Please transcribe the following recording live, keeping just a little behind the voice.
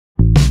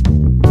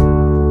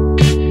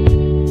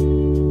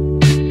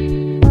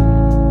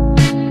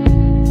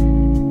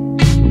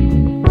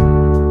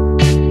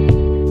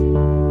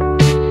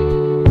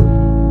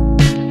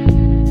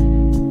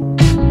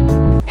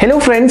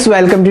friends,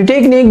 welcome to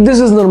Technique.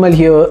 This is Normal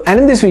here, and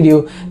in this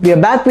video we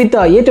are back with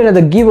yet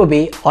another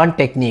giveaway on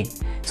Technique.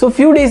 So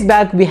few days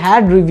back we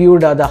had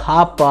reviewed the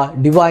Harp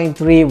Divine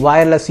III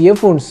wireless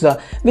earphones,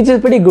 which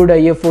is pretty good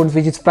earphones,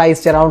 which is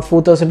priced around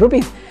 4,000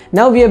 rupees.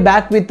 Now we are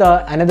back with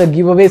another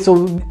giveaway.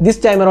 So this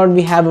time around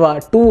we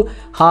have two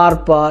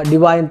Harp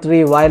Divine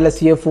III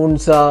wireless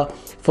earphones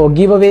for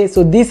giveaway.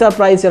 So these are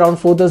priced around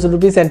 4,000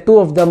 rupees and two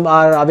of them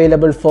are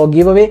available for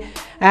giveaway.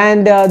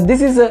 And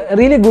this is a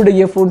really good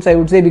earphones, I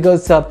would say,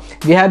 because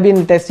we have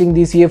been testing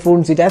these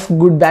earphones. It has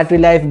good battery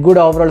life, good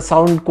overall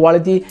sound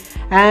quality,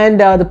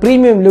 and the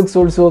premium looks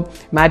also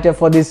matter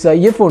for this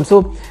earphone.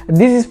 So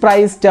this is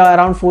priced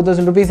around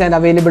 4,000 rupees and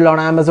available on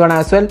Amazon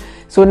as well.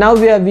 So now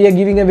we are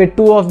giving away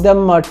two of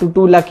them to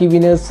two lucky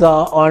winners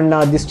on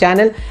this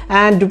channel.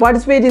 And to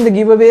participate in the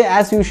giveaway,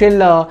 as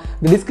usual,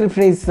 the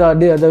description is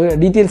the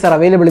details are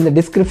available in the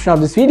description of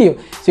this video.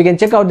 So you can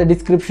check out the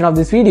description of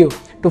this video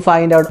to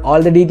find out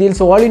all the details.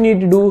 So all you need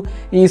to do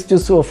is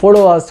to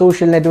follow our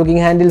social networking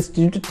handles,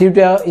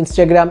 Twitter,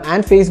 Instagram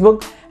and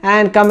Facebook,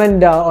 and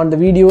comment on the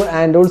video,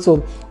 and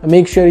also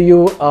make sure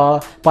you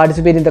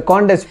participate in the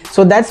contest.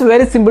 So that's a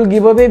very simple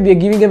giveaway. We are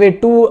giving away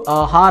two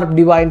Harp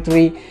Divine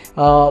III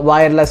True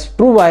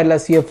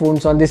Wireless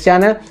earphones on this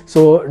channel.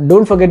 So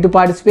don't forget to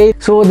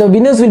participate. So the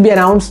winners will be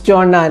announced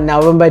on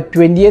November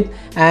 20th,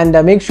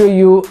 and make sure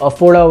you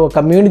follow our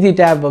community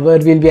tab where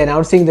we'll be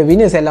announcing the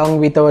winners along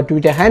with our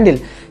Twitter handle.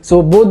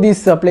 So both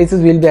these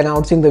places will be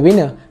announcing the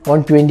winner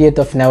on 20th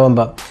of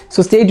November.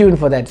 So stay tuned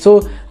for that. So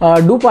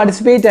do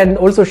participate and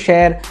also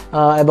share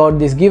about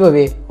this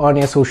giveaway on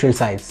your social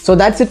sites. So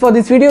that's it for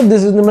this video.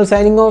 This is Nimal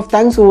signing off.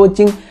 Thanks for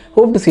watching.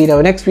 Hope to see you in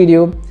our next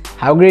video.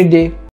 Have a great day.